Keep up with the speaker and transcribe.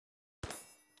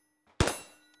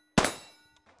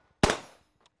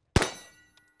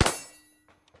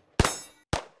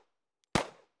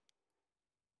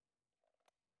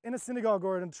in a synagogue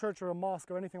or in a church or a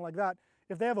mosque or anything like that,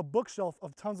 if they have a bookshelf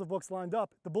of tons of books lined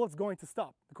up, the bullet's going to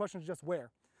stop. The question is just where.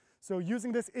 So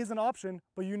using this is an option,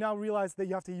 but you now realize that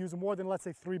you have to use more than, let's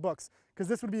say, 3 books, because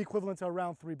this would be equivalent to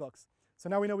around 3 books. So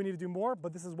now we know we need to do more,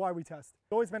 but this is why we test.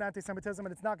 It's always been anti-Semitism,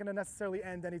 and it's not going to necessarily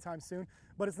end anytime soon.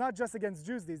 But it's not just against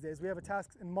Jews these days. We have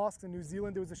attacks in mosques in New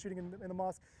Zealand. There was a shooting in the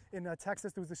mosque. In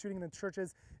Texas, there was a shooting in the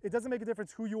churches. It doesn't make a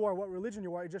difference who you are, what religion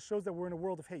you are. It just shows that we're in a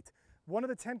world of hate. One of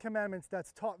the 10 commandments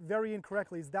that's taught very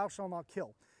incorrectly is thou shalt not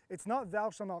kill. It's not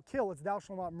thou shalt not kill, it's thou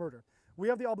shalt not murder. We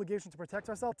have the obligation to protect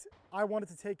ourselves. I wanted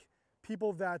to take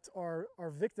people that are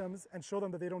victims and show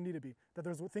them that they don't need to be, that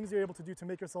there's things you're able to do to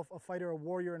make yourself a fighter, a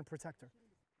warrior, and a protector.